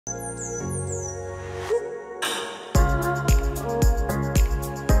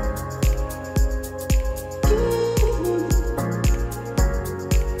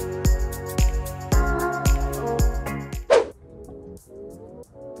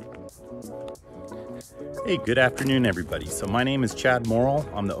Hey, good afternoon, everybody. So my name is Chad Morrill.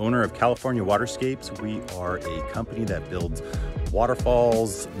 I'm the owner of California Waterscapes. We are a company that builds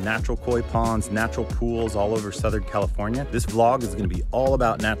waterfalls, natural koi ponds, natural pools all over Southern California. This vlog is going to be all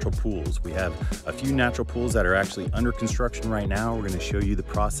about natural pools. We have a few natural pools that are actually under construction right now. We're going to show you the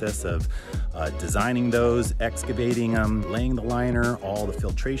process of designing those, excavating them, laying the liner, all the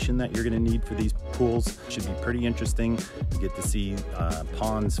filtration that you're going to need for these pools. Should be pretty interesting. You get to see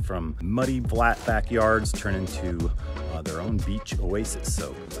ponds from muddy, flat backyards turn into their own beach oasis.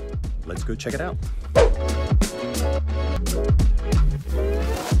 So let's go check it out.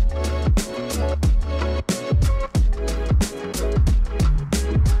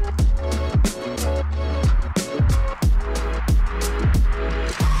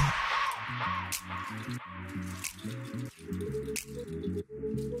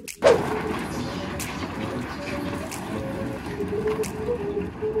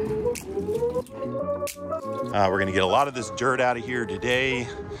 We're gonna get a lot of this dirt out of here today.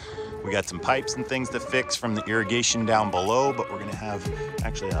 We got some pipes and things to fix from the irrigation down below, but we're gonna have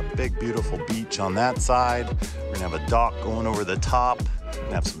actually a big, beautiful beach on that side. We're gonna have a dock going over the top. We're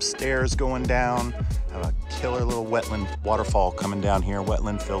gonna have some stairs going down. Have a killer little wetland waterfall coming down here,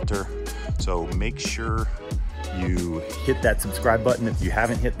 wetland filter. So make sure you hit that subscribe button if you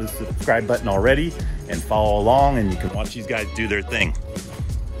haven't hit the subscribe button already, and follow along, and you can watch these guys do their thing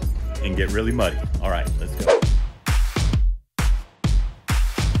and get really muddy. All right, let's go.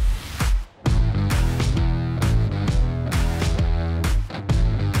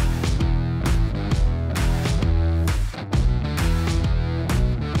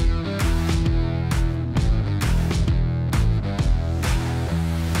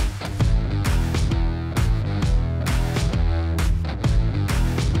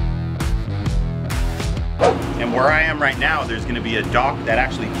 And where I am right now, there's going to be a dock that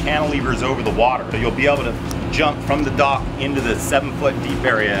actually cantilevers over the water. So you'll be able to jump from the dock into the 7-foot deep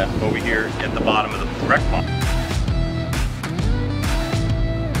area over here at the bottom of the wreck pond.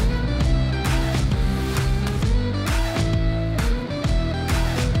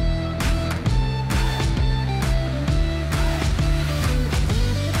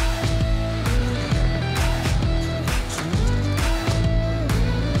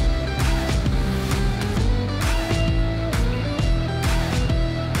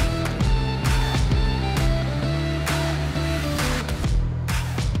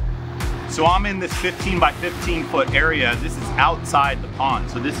 So I'm in this 15 by 15 foot area. This is outside the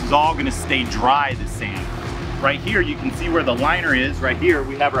pond. So this is all gonna stay dry, the sand. Right here, you can see where the liner is. Right here,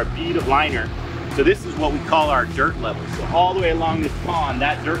 we have our bead of liner. So this is what we call our dirt level. So all the way along this pond,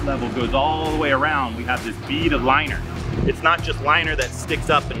 that dirt level goes all the way around. We have this bead of liner. It's not just liner that sticks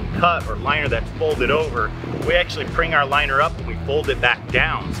up and cut or liner that's folded over. We actually bring our liner up and we fold it back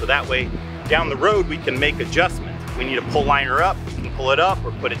down. So that way, down the road, we can make adjustments. If we need to pull liner up, we can pull it up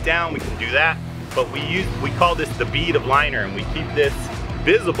or put it down, we can do that. But we call this the bead of liner, and we keep this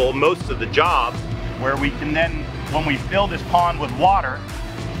visible most of the job, where we can then, when we fill this pond with water,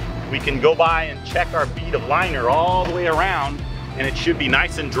 we can go by and check our bead of liner all the way around, and it should be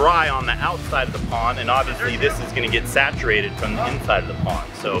nice and dry on the outside of the pond, and obviously this is gonna get saturated from the inside of the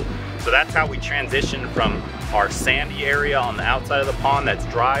pond. So that's how we transition from our sandy area on the outside of the pond that's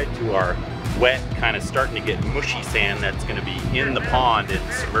dry to our wet, kind of starting to get mushy sand that's going to be in the pond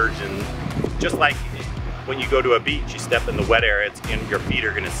and submerging. Just like when you go to a beach, you step in the wet area, your feet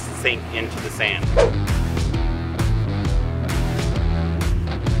are going to sink into the sand.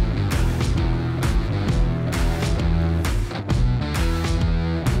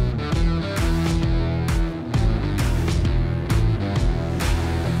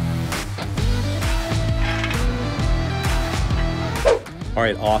 All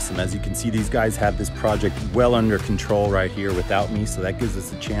right, awesome. As you can see, these guys have this project well under control right here without me, so that gives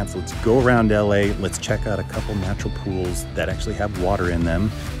us a chance. Let's go around LA. Let's check out a couple natural pools that actually have water in them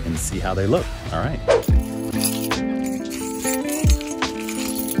and see how they look. All right.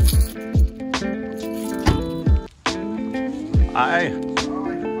 Hi.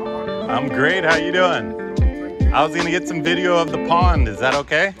 I'm great. How you doing? I was gonna get some video of the pond. Is that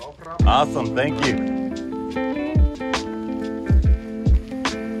okay? No problem. Awesome. Thank you.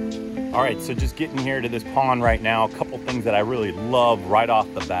 All right, so just getting here to this pond right now, a couple things that I really love right off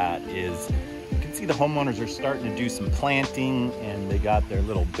the bat is you can see the homeowners are starting to do some planting, and they got their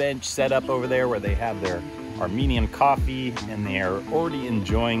little bench set up over there where they have their Armenian coffee, and they are already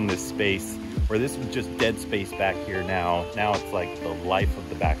enjoying this space where this was just dead space back here. Now it's like the life of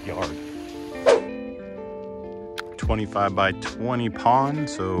the backyard. 25 by 20 pond,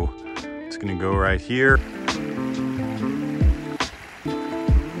 so it's gonna go right here.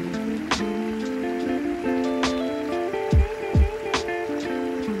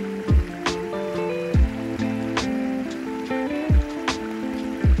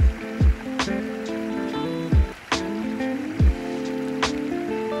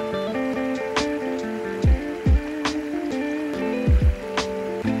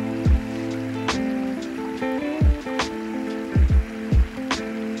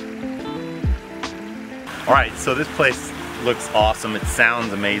 All right, so this place looks awesome. It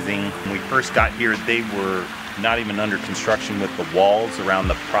sounds amazing. When we first got here, they were not even under construction with the walls around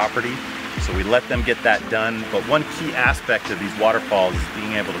the property. So we let them get that done. But one key aspect of these waterfalls is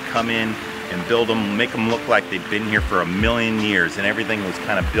being able to come in and build them, make them look like they've been here for a million years, and everything was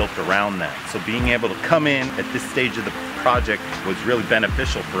kind of built around that. So being able to come in at this stage of the project was really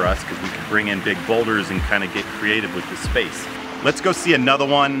beneficial for us because we could bring in big boulders and kind of get creative with the space. Let's go see another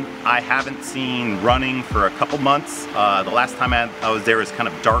one I haven't seen running for a couple months. The last time I was there was kind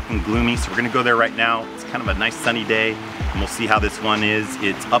of dark and gloomy, so we're gonna go there right now. It's kind of a nice sunny day, and we'll see how this one is.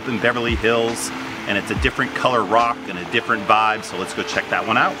 It's up in Beverly Hills, and it's a different color rock and a different vibe, so let's go check that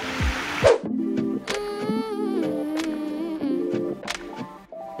one out.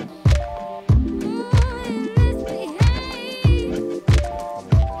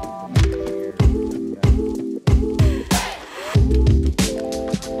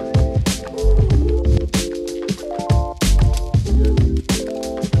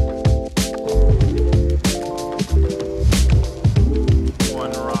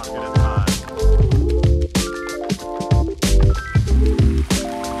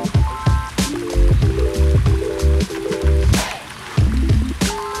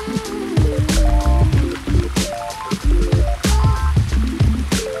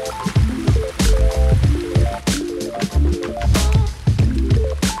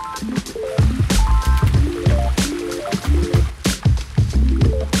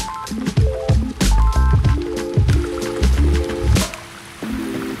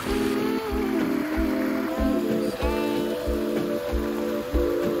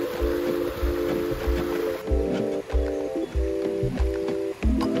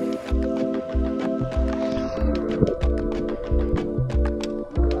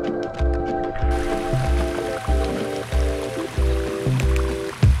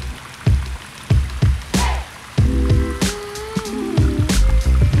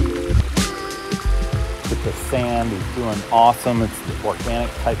 Sand is doing awesome. It's the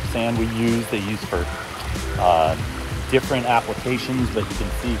organic type sand we use. They use for different applications, but you can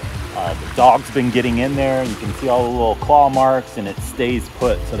see the dog's been getting in there. You can see all the little claw marks, and it stays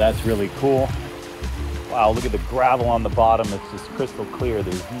put, so that's really cool. Wow, look at the gravel on the bottom. It's just crystal clear.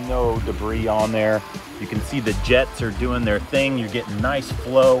 There's no debris on there. You can see the jets are doing their thing. You're getting nice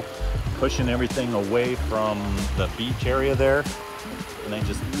flow, pushing everything away from the beach area there. And I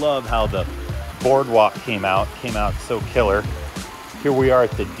just love how the boardwalk came out so killer. Here we are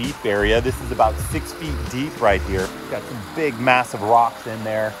at the deep area. This is about 6 feet deep right here. Got some big massive rocks in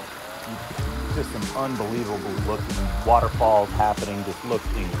there. Just some unbelievable looking waterfalls happening. Just looks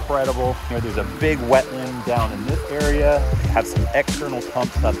incredible. Here there's a big wetland down in this area. Have some external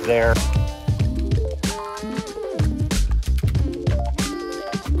pumps up there.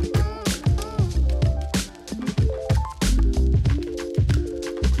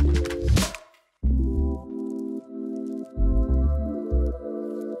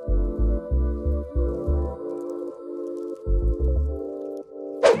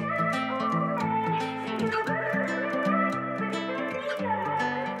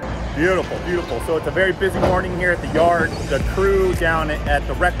 Beautiful, beautiful. So it's a very busy morning here at the yard. The crew down at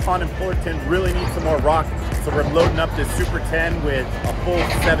the rec pond in Fullerton really needs some more rock. So we're loading up this Super 10 with a full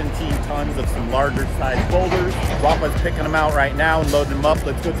 17 tons of some larger size boulders. Rafa's picking them out right now and loading them up.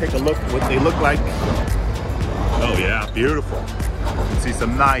 Let's go take a look at what they look like. Oh yeah, beautiful. You can see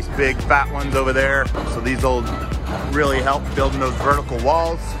some nice big fat ones over there. So these will really help building those vertical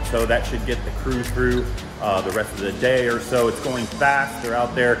walls. So that should get the crew through the rest of the day or so. It's going fast. They're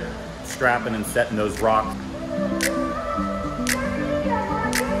out there strapping and setting those rocks.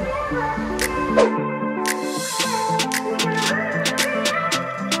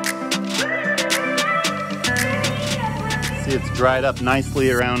 See, it's dried up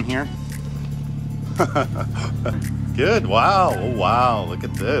nicely around here. Good, wow, oh, wow, look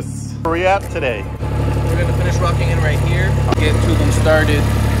at this. Where are we at today? We're gonna finish rocking in right here. Get two of them started,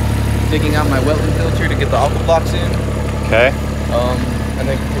 digging out my wetland filter to get the aqua blocks in. Okay. And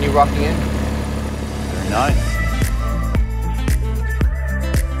then continue rocking in. Very nice.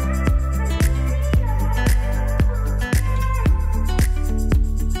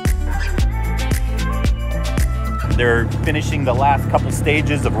 They're finishing the last couple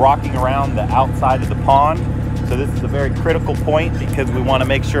stages of rocking around the outside of the pond. So this is a very critical point because we want to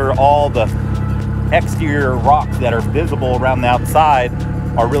make sure all the exterior rocks that are visible around the outside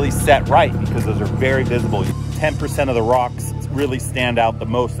are really set right, because those are very visible. 10% of the rocks really stand out the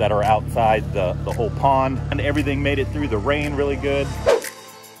most that are outside the whole pond. And everything made it through the rain really good.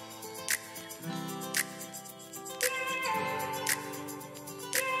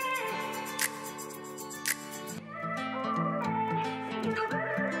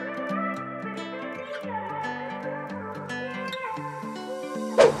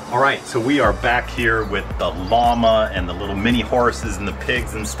 All right, so we are back here with the llama and the little mini horses and the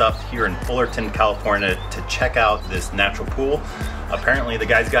pigs and stuff here in Fullerton, California to check out this natural pool. Apparently the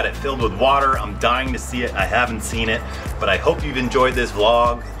guys got it filled with water. I'm dying to see it. I haven't seen it, but I hope you've enjoyed this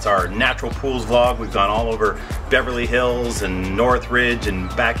vlog. It's our natural pools vlog. We've gone all over Beverly Hills and Northridge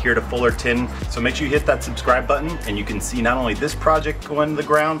and back here to Fullerton. So make sure you hit that subscribe button and you can see not only this project go into the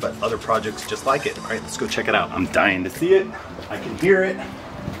ground, but other projects just like it. All right, let's go check it out. I'm dying to see it. I can hear it.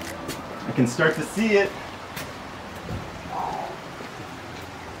 I can start to see it.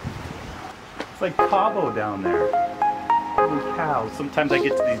 It's like Cabo down there. Holy cow. Sometimes I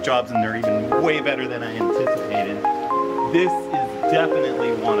get to these jobs and they're even way better than I anticipated. This is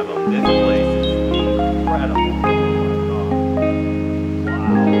definitely one of them. This place is incredible.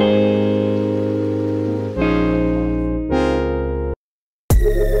 Oh my God.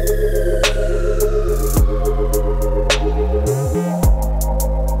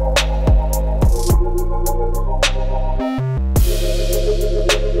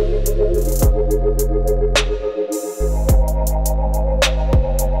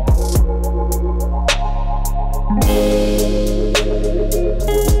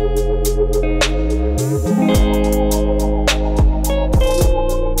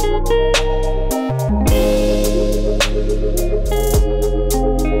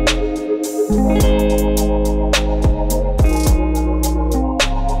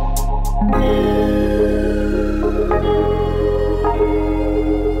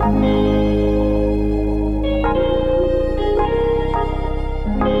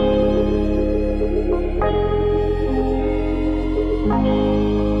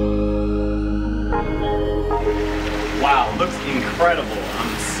 Wow. Wow, looks incredible.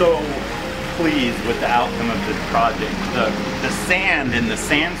 I'm so pleased with the outcome of this project. The sand and the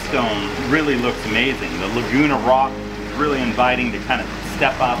sandstone really looks amazing. The Laguna rock is really inviting to kind of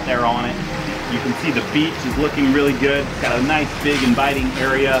step out there on it. You can see the beach is looking really good. It's got a nice big inviting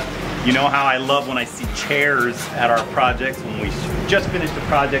area. You know how I love when I see chairs at our projects. When we just finished a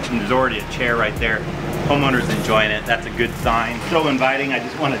project and there's already a chair right there. Homeowners enjoying it. That's a good sign. So inviting. I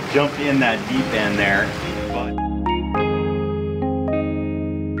just want to jump in that deep end there.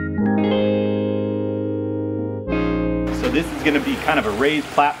 So this is going to be kind of a raised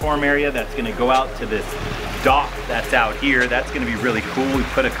platform area that's going to go out to this dock that's out here. That's going to be really cool. We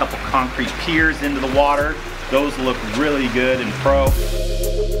put a couple concrete piers into the water. Those look really good and pro.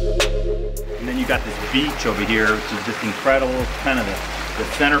 And then you got this beach over here, which is just incredible. It's kind of the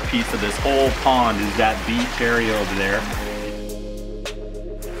centerpiece of this whole pond is that beach area over there.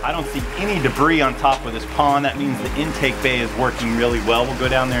 I don't see any debris on top of this pond. That means the intake bay is working really well. We'll go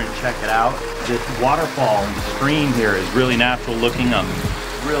down there and check it out. This waterfall and stream here is really natural looking. I'm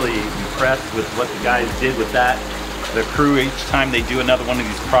really impressed with what the guys did with that. The crew, each time they do another one of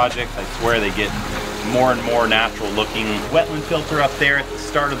these projects, I swear they get more and more natural looking. Wetland filter up there at the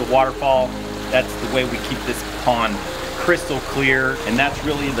start of the waterfall. That's the way we keep this pond crystal clear, and that's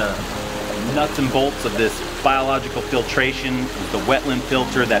really the nuts and bolts of this biological filtration. The wetland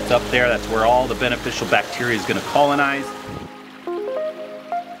filter that's up there, that's where all the beneficial bacteria is going to colonize.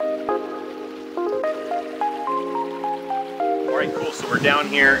 Alright, cool. So we're down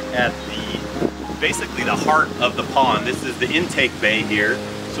here at basically the heart of the pond. This is the intake bay here.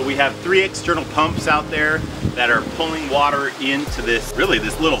 So we have 3 external pumps out there that are pulling water into this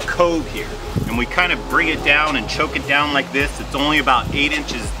little cove here. And we kind of bring it down and choke it down like this. It's only about 8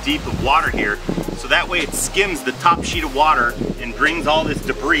 inches deep of water here. So that way it skims the top sheet of water and brings all this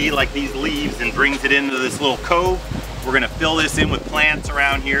debris like these leaves and brings it into this little cove. We're gonna fill this in with plants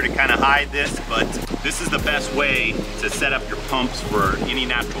around here to kind of hide this, but this is the best way to set up your pumps for any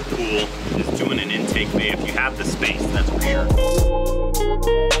natural pool, is doing an intake bay if you have the space, that's for sure.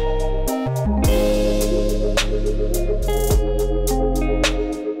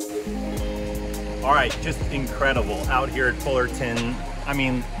 All right, just incredible out here at Fullerton. I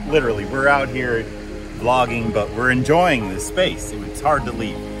mean, literally, we're out here vlogging, but we're enjoying this space. It's hard to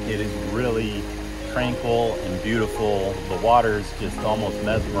leave. It is really tranquil and beautiful. The water is just almost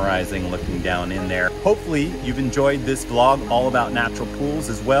mesmerizing looking down in there. Hopefully you've enjoyed this vlog all about natural pools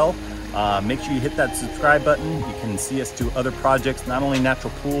as well. Make sure you hit that subscribe button. You can see us do other projects, not only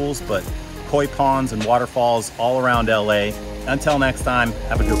natural pools, but koi ponds and waterfalls all around LA. Until next time,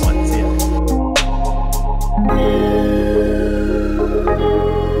 have a good one. See ya.